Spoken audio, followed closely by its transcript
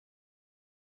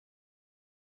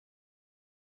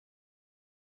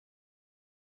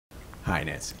Hi,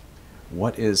 Nancy.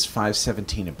 What is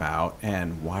 517 about,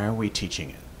 and why are we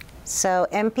teaching it? So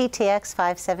MPTX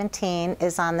 517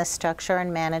 is on the structure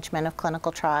and management of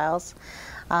clinical trials.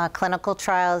 Clinical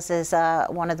trials is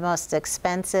one of the most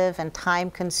expensive and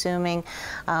time-consuming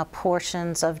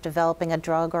portions of developing a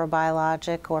drug or a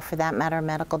biologic, or for that matter, a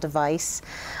medical device.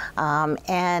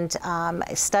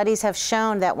 Studies have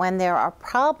shown that when there are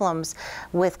problems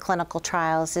with clinical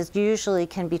trials, it usually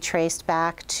can be traced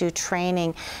back to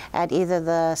training at either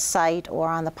the site or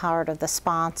on the part of the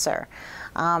sponsor.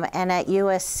 And at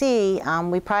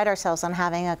USC, we pride ourselves on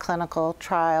having a clinical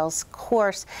trials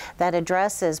course that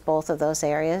addresses both of those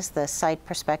areas, the site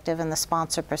perspective and the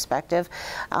sponsor perspective,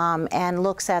 and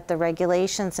looks at the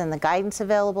regulations and the guidance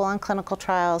available on clinical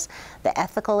trials, the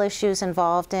ethical issues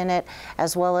involved in it,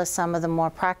 as well as some of the more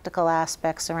practical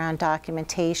aspects around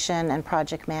documentation and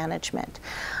project management.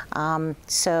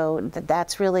 So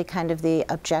that's really kind of the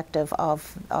objective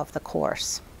of the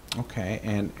course. Okay,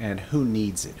 and who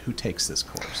needs it? Who takes this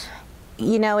course?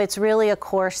 You know, it's really a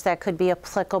course that could be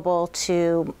applicable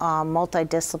to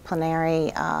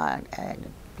multidisciplinary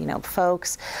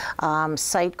folks.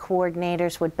 Site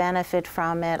coordinators would benefit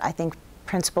from it. I think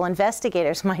principal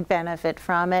investigators might benefit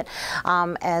from it,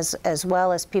 as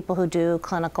well as people who do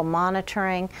clinical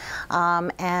monitoring.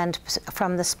 And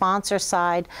from the sponsor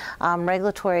side,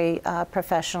 regulatory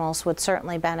professionals would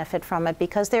certainly benefit from it,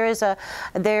 because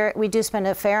we do spend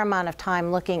a fair amount of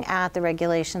time looking at the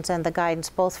regulations and the guidance,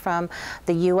 both from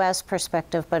the U.S.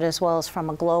 perspective, but as well as from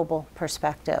a global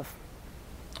perspective.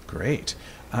 Great.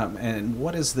 And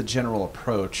what is the general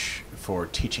approach for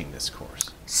teaching this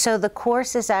course? So the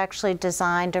course is actually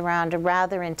designed around a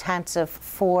rather intensive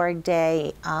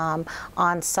 4-day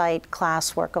on-site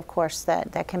classwork, of course,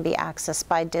 that can be accessed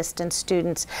by distance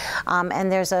students.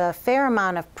 And there's a fair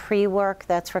amount of pre-work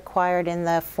that's required in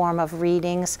the form of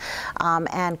readings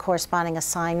and corresponding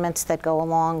assignments that go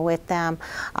along with them.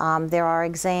 There are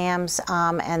exams,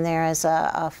 and there is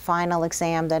a final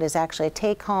exam that is actually a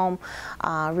take-home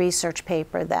research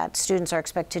paper that students are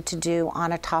expected to do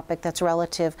on a topic that's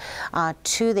relative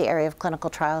to the area of clinical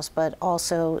trials, but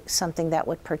also something that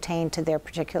would pertain to their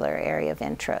particular area of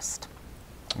interest.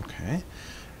 Okay.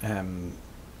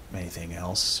 Anything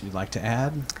else you'd like to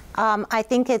add? I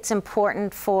think it's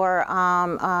important for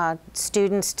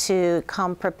students to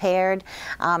come prepared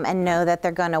and know that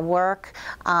they're going to work.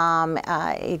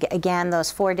 Again,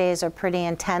 those 4 days are pretty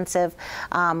intensive.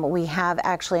 We have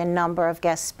actually a number of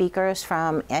guest speakers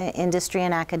from industry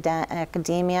and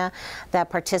academia that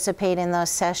participate in those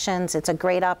sessions. It's a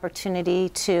great opportunity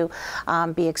to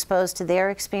be exposed to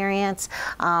their experience,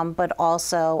 but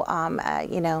also,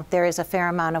 there is a fair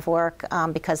amount of work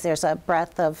because there's a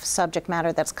breadth of subject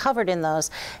matter that's covered in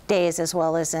those days, as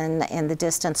well as in the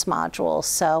distance modules.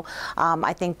 So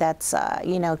I think that's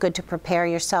good to prepare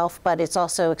yourself, but it's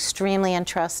also extremely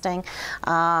interesting,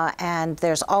 and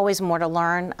there's always more to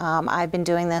learn. I've been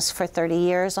doing this for 30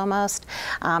 years almost.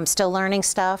 Still learning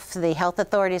stuff. The health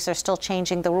authorities are still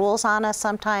changing the rules on us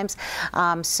sometimes.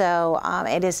 So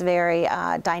it is a very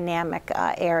dynamic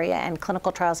area, and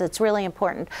clinical trials, it's really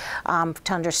important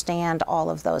to understand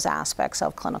all of those aspects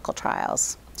of clinical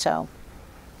trials. So.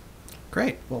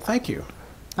 Great. Well, thank you.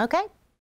 Okay.